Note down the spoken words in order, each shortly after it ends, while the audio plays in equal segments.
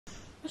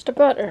Mr.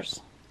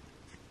 Butters.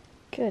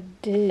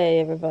 Good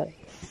day, everybody.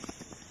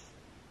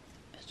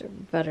 Mr.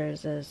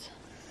 Butters is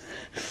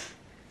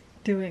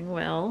doing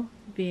well,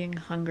 being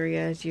hungry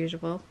as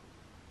usual.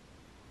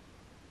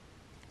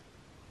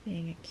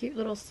 Being a cute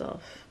little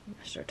self.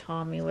 Mr.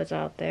 Tommy was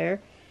out there.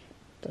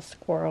 The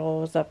squirrel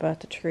was up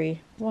at the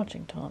tree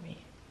watching Tommy.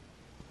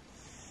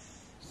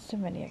 So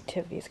many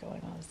activities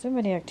going on. So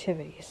many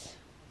activities.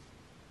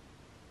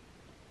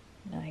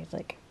 Now he's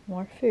like,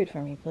 more food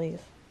for me,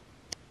 please.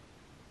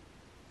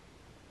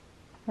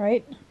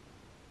 Right?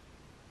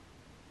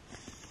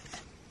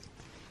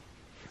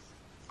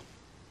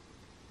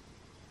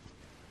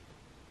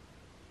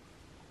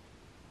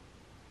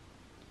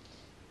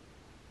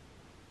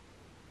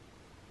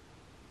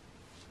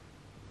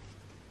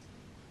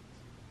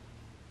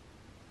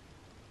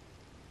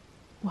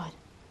 What?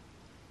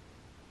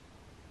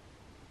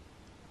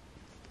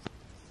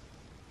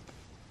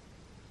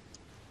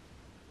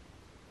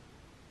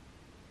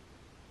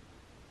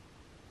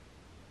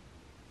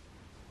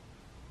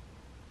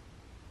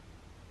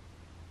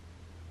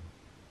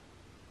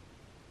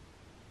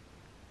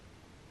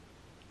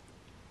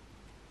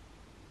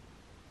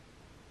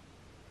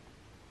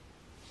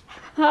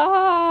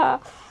 Ah!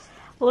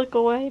 Look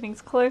away and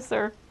he's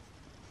closer.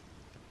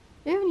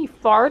 Ew, and he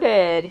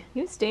farted.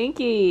 You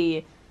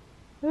stinky.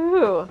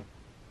 Ooh.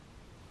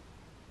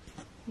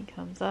 He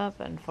comes up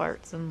and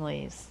farts and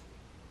leaves.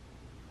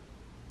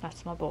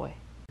 That's my boy.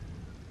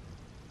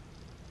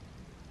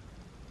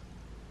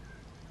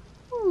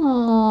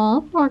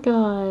 Aww, poor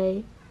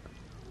guy.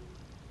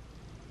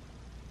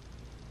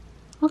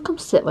 I'll come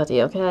sit with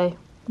you, okay?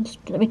 Just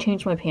let me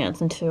change my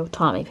pants into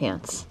Tommy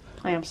pants.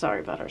 I am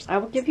sorry, Butters. I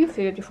will give you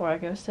food before I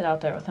go sit out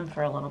there with him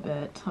for a little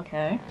bit,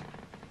 okay?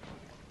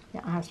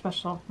 Yeah, I have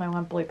special, my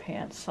one blue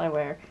pants I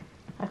wear.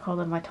 I call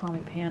them my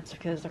Tommy pants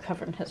because they're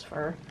covered in his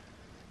fur.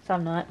 So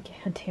I'm not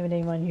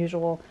intimidating my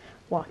usual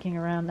walking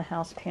around the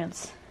house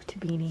pants to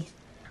beanie.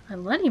 I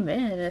let him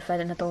in if I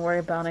didn't have to worry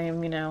about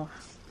him, you know,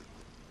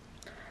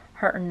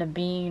 hurting the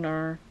bean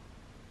or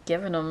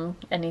giving him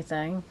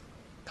anything.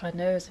 God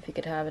knows if he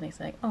could have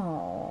anything.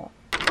 Aww.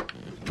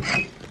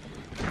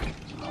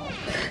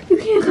 You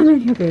can't come in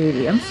here,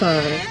 baby. I'm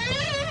sorry.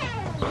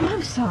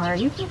 I'm sorry.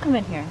 You can't come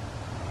in here.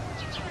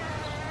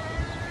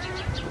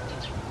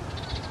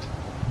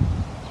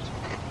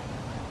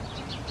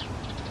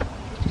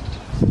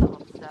 So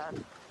upset.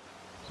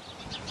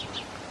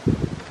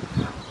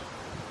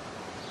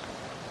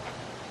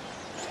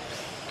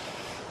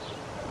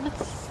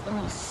 I'm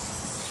gonna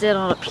sit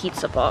on a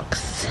pizza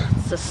box.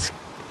 This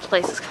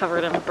place is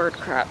covered in bird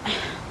crap.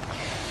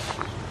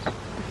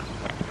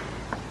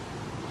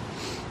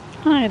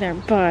 Hi there,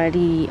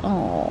 buddy.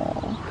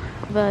 Oh,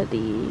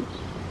 buddy.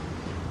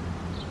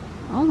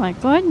 Oh my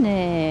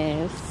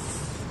goodness.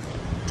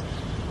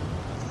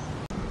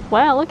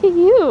 Wow, look at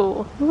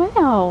you.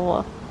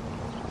 Wow.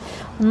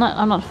 I'm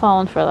not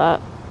falling for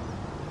that.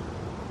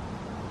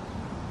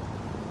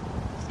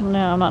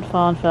 No, I'm not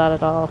falling for that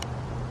at all.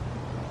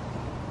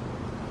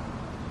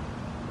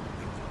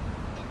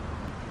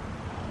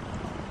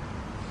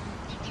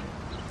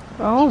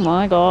 Oh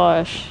my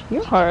gosh.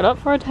 You're hard up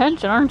for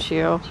attention, aren't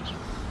you?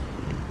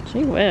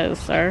 Gee whiz,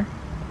 sir.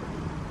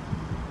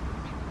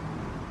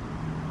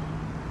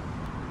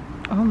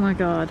 Oh my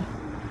god.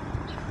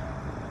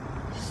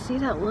 See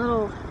that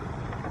little...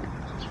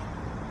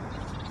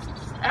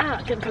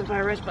 Ah, getting poked by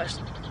a rose bush.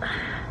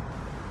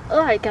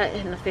 Oh, I got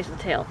hit in the face with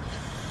the tail.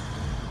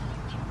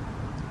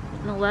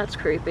 No, that's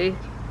creepy.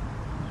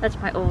 That's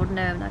my old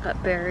gnome that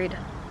got buried.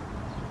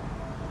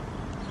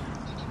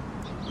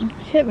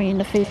 Hit me in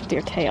the face with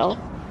your tail.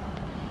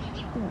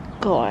 Oh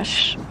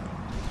gosh.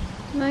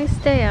 Nice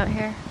day out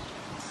here.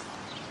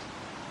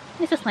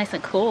 It's just nice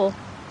and cool.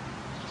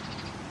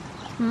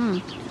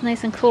 It's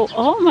nice and cool.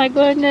 Oh my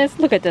goodness,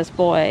 look at this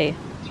boy.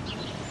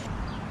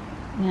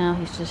 Now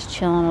he's just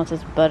chilling with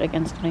his butt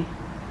against me.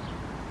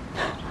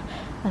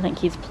 I think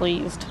he's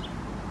pleased.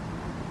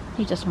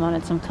 He just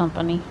wanted some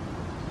company.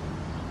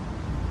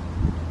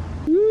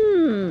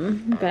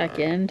 Back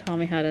in.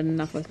 Tommy had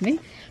enough with me.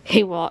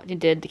 He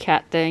did the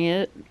cat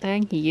thing.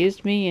 He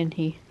used me and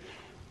he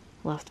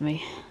left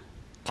me.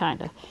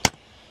 Kinda.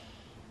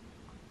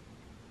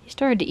 He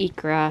started to eat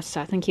grass,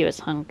 so I think he was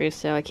hungry,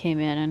 so I came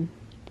in and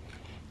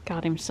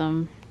got him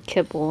some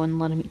kibble and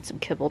let him eat some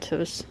kibble to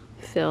his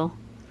fill.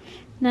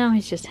 Now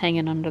he's just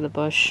hanging under the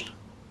bush.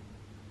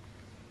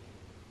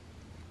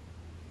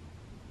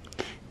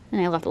 And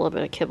I left a little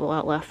bit of kibble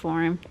out left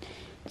for him.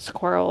 The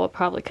squirrel will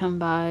probably come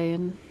by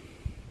and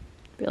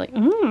be like,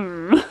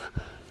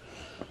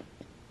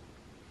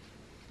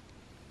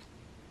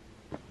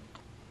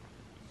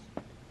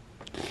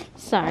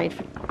 Sorry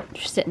for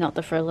sitting out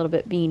there for a little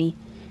bit, Beanie.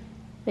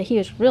 But he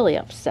was really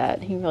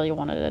upset. He really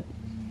wanted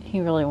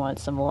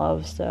some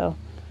love, so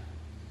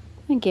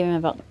I gave him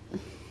about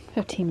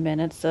 15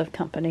 minutes of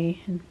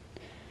company and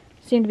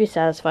seemed to be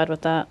satisfied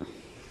with that.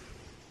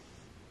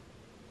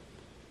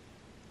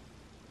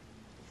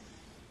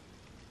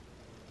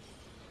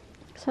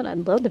 I said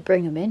I'd love to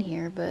bring him in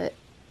here, but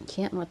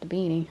can't with the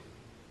beanie.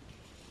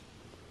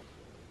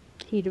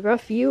 He'd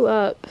rough you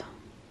up.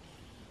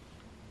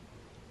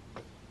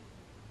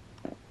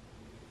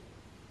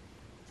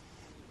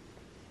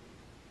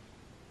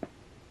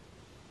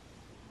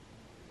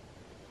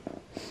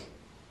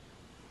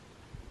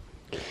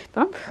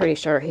 But I'm pretty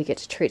sure he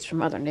gets treats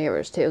from other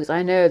neighbors too, because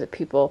I know that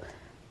people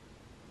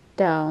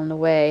down the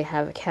way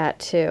have a cat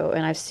too,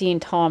 and I've seen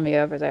Tommy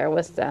over there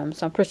with them,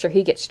 so I'm pretty sure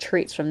he gets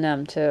treats from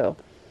them too.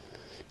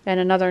 And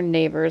another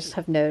neighbors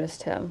have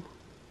noticed him.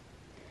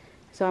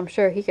 So I'm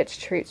sure he gets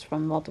treats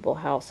from multiple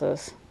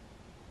houses.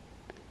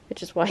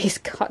 Which is why he's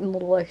gotten a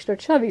little extra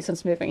chubby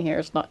since moving here.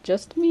 It's not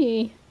just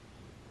me.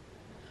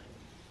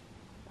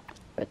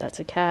 But that's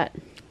a cat.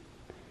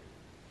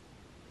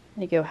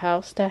 They go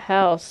house to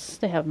house.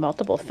 They have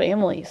multiple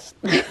families.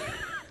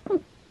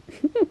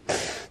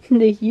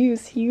 They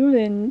use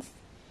humans.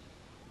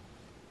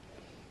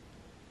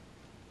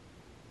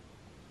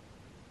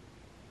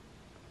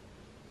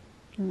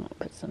 I'll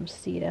put some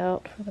seed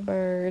out for the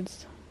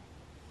birds.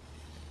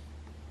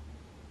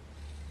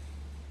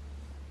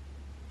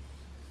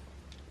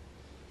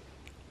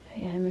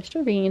 Yeah,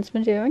 Mr. Bean's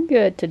been doing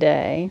good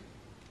today.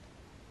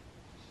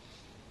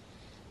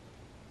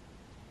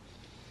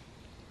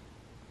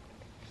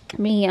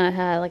 Me, I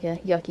had like a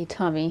yucky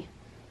tummy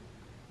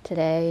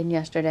today and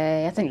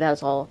yesterday. I think that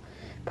was all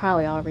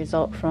probably all a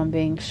result from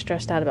being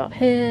stressed out about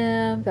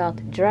him, about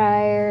the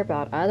dryer,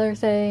 about other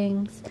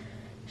things.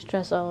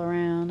 Stress all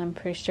around. I'm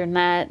pretty sure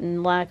that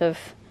and lack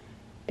of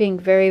being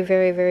very,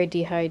 very, very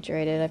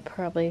dehydrated. I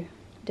probably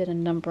did a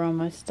number on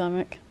my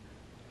stomach.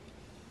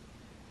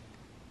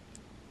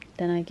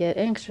 Then I get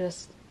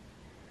anxious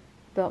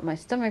about my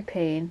stomach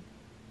pain.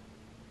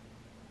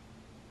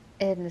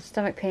 And the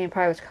stomach pain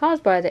probably was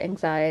caused by the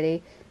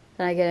anxiety.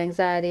 Then I get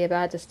anxiety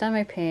about the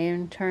stomach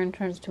pain, turns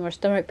into more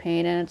stomach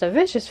pain, and it's a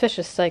vicious,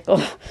 vicious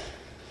cycle.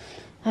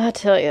 I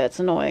tell you, it's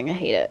annoying. I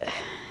hate it.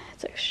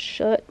 It's like,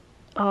 shut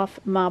off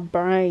my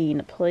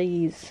brain,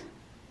 please.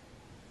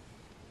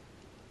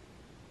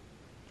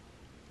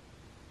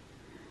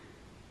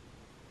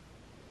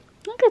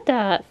 Look at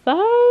that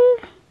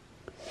fur.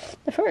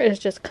 The fur is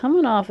just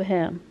coming off of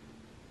him.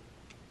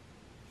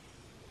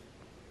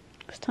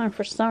 It's time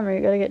for summer.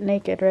 You gotta get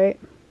naked, right?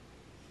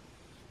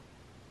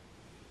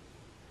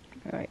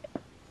 Alright.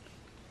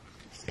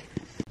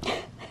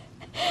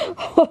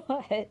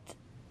 What?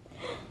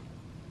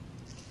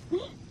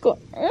 Go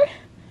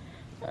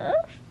on.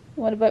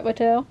 What about my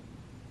tail?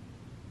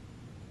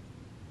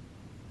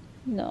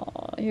 No,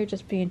 you're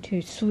just being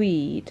too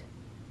sweet.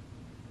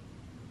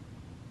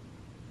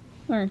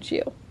 Aren't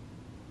you?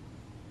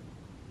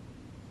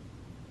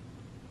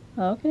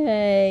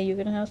 Okay, you're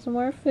gonna have some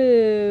more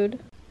food.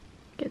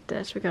 Get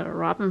this, we got a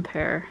robin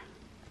pair.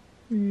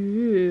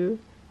 Ooh.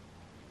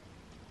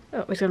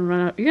 Oh, he's gonna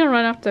run up. You're gonna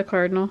run after the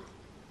cardinal.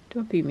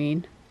 Don't be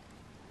mean.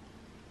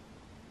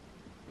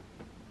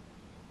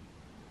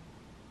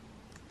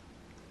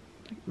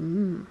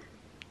 Mmm.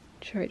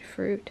 Cherry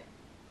fruit.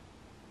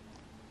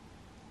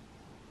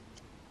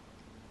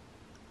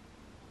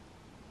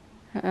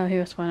 Uh-oh, he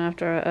was going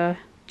after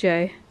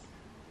Jay.